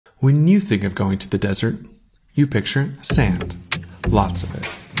When you think of going to the desert, you picture sand, lots of it.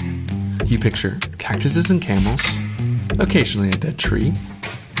 You picture cactuses and camels, occasionally a dead tree.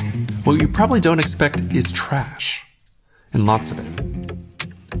 What you probably don't expect is trash, and lots of it.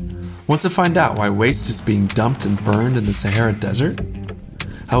 Want to find out why waste is being dumped and burned in the Sahara Desert?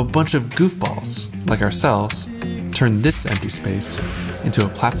 How a bunch of goofballs, like ourselves, turn this empty space into a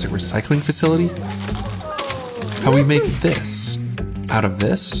plastic recycling facility? How we make this out of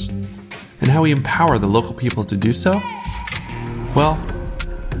this? And how we empower the local people to do so? Well,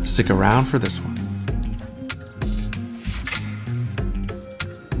 stick around for this one.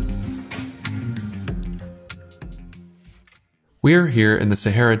 We are here in the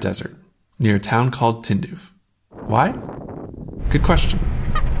Sahara Desert, near a town called Tindouf. Why? Good question.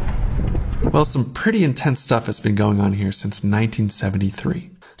 Well, some pretty intense stuff has been going on here since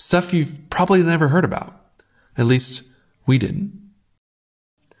 1973. Stuff you've probably never heard about. At least, we didn't.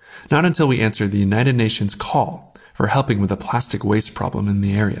 Not until we answered the United Nations call for helping with the plastic waste problem in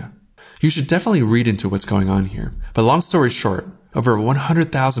the area. You should definitely read into what's going on here, but long story short, over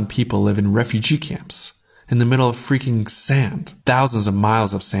 100,000 people live in refugee camps in the middle of freaking sand, thousands of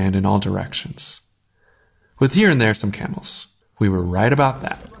miles of sand in all directions. With here and there some camels. We were right about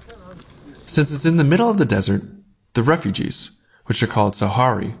that. Since it's in the middle of the desert, the refugees, which are called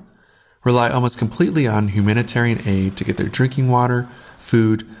Sahrawi, rely almost completely on humanitarian aid to get their drinking water,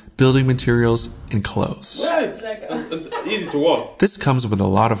 food, building materials, and clothes. It's easy to walk. This comes with a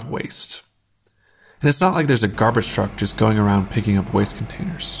lot of waste. And it's not like there's a garbage truck just going around picking up waste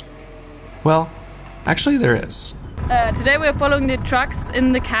containers. Well, actually there is. Today we're following the trucks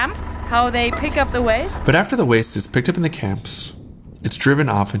in the camps, how they pick up the waste. But after the waste is picked up in the camps, it's driven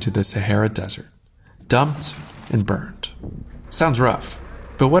off into the Sahara Desert, dumped and burned. Sounds rough,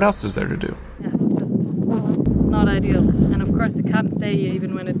 but what else is there to do? Yeah, it's just not ideal. And of course it can't stay here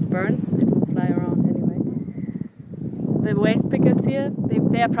even when it burns. It will fly around anyway. The waste pickers here,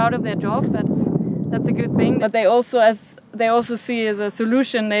 they are proud of their job. That's a good thing. But they also see as a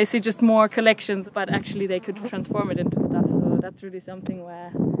solution, they see just more collections, but actually they could transform it into stuff. So that's really something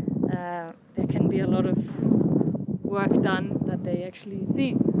where there can be a lot of work done that they actually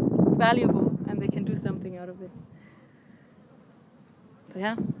see it's valuable and they can do something out of it. So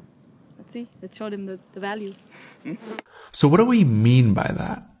yeah, let's show them the value. So what do we mean by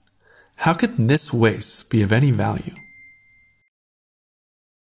that? How could this waste be of any value?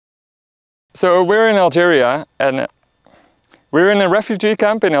 So we're in Algeria and we're in a refugee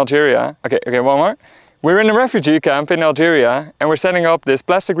camp in Algeria. Okay, one more. We're in a refugee camp in Algeria and we're setting up this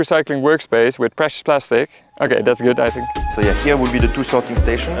plastic recycling workspace with precious plastic. Okay, that's good, I think. So yeah, here will be the two sorting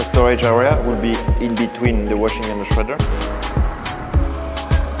stations. A storage area will be in between the washing and the shredder.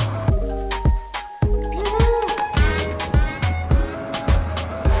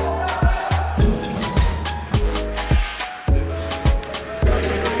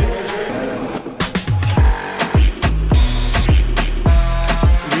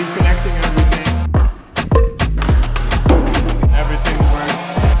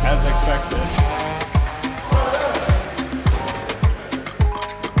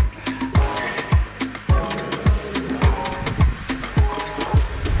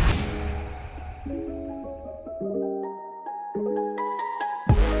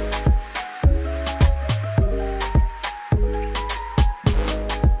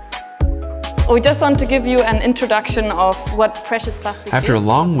 We just want to give you an introduction of what precious plastic is. After a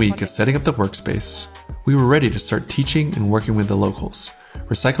long week of setting up the workspace, we were ready to start teaching and working with the locals,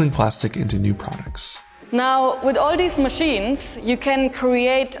 recycling plastic into new products. Now, with all these machines, you can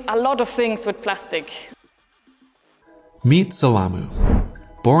create a lot of things with plastic. Meet Salamu,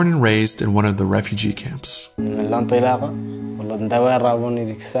 born and raised in one of the refugee camps. الانطلاقة والله نداوين رابوني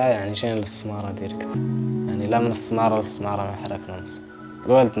ديك الساعة يعني جينا للسمارة ديركت يعني لا من السمارة للسمارة ما حركناش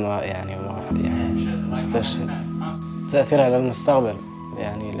الوالد ما مستشهد تأثير على المستقبل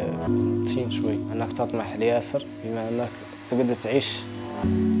يعني تين شوي انك تطمح لياسر بما انك تقدر تعيش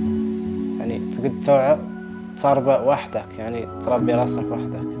يعني تقدر توعى تربى وحدك يعني تربي راسك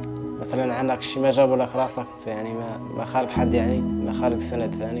وحدك مثلا عندك شي ما جابوا لك راسك يعني ما خالق حد يعني ما خالق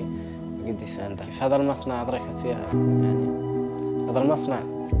سند ثاني قد يساندك في هذا المصنع دركت يعني هذا المصنع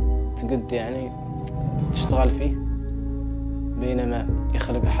تقد يعني تشتغل فيه بينما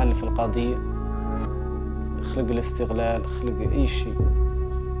يخلق حل في القضية يخلق الاستغلال يخلق أي شيء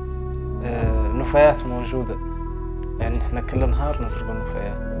نفايات موجودة يعني احنا كل نهار نسرق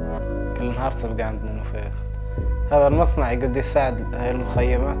النفايات كل نهار تلقى عندنا نفايات هذا المصنع يقدر يساعد هاي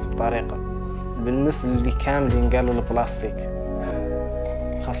المخيمات بطريقة بالنسبة اللي كاملين قالوا البلاستيك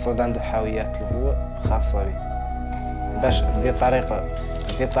خاصة عنده حاويات اللي هو خاصة به باش بدي طريقة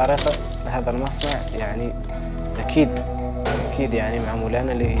في طريقة لهذا المصنع يعني أكيد يعني معمولة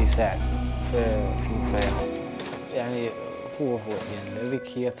اللي يساعد في الوفيات. يعني هو يعني هذيك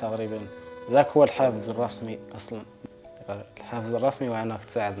هي تقريبا ذاك هو الحافز الرسمي أصلا. الحافز الرسمي هو أنك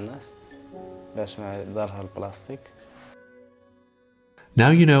تساعد الناس باش ما يضرها البلاستيك. Now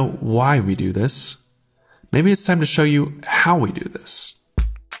you know why we do this. Maybe it's time to show you how we do this.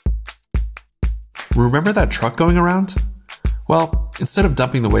 Remember that truck going around? Well, instead of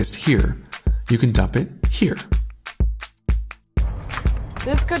dumping the waste here, you can dump it here.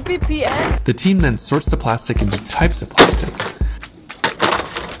 This could be PS. The team then sorts the plastic into types of plastic.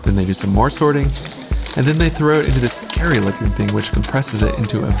 Then they do some more sorting, and then they throw it into this scary looking thing which compresses it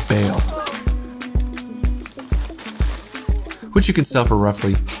into a bale, which you can sell for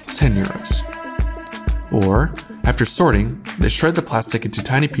roughly 10 euros. Or, after sorting, they shred the plastic into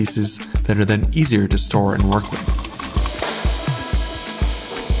tiny pieces that are then easier to store and work with.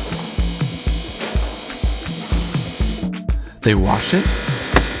 They wash it,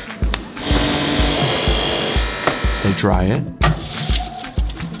 they dry it,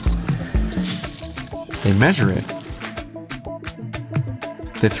 they measure it,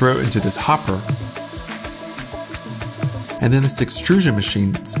 they throw it into this hopper, and then this extrusion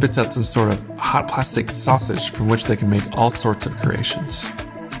machine spits out some sort of hot plastic sausage from which they can make all sorts of creations.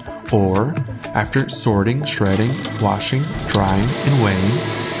 Or, after sorting, shredding, washing, drying, and weighing,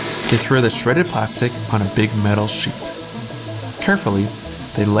 they throw the shredded plastic on a big metal sheet. Carefully,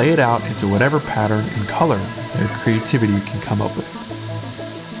 they lay it out into whatever pattern and color their creativity can come up with.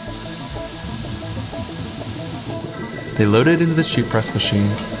 They load it into the sheet press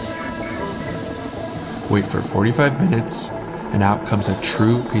machine, wait for 45 minutes, and out comes a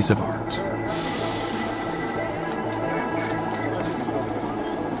true piece of art.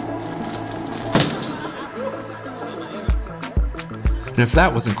 And if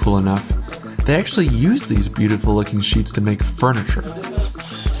that wasn't cool enough, they actually use these beautiful looking sheets to make furniture.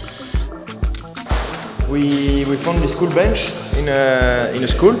 We found the school bench in a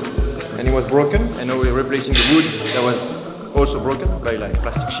school, and it was broken, and now we're replacing the wood that was also broken by like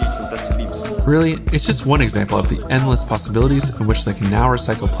plastic sheets and plastic beams. Really, it's just one example of the endless possibilities in which they can now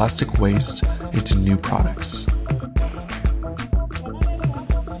recycle plastic waste into new products.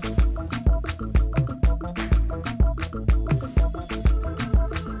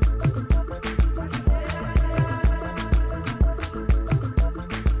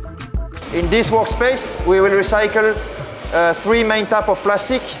 In this workspace, we will recycle 3 main types of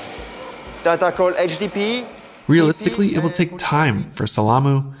plastic that are called HDPE. Realistically, it will take time for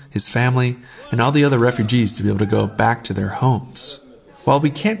Salamu, his family, and all the other refugees to be able to go back to their homes. While we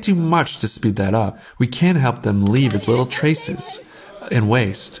can't do much to speed that up, we can help them leave as little traces and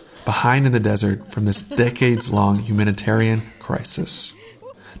waste behind in the desert from this decades-long humanitarian crisis.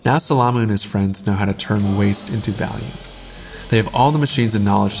 Now Salamu and his friends know how to turn waste into value. They have all the machines and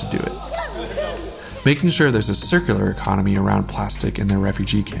knowledge to do it, making sure there's a circular economy around plastic in their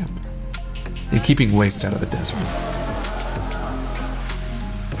refugee camp, and keeping waste out of the desert.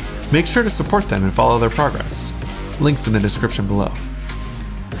 Make sure to support them and follow their progress. Links in the description below.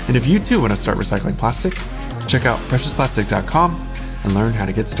 And if you too want to start recycling plastic, check out preciousplastic.com and learn how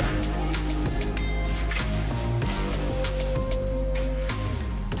to get started.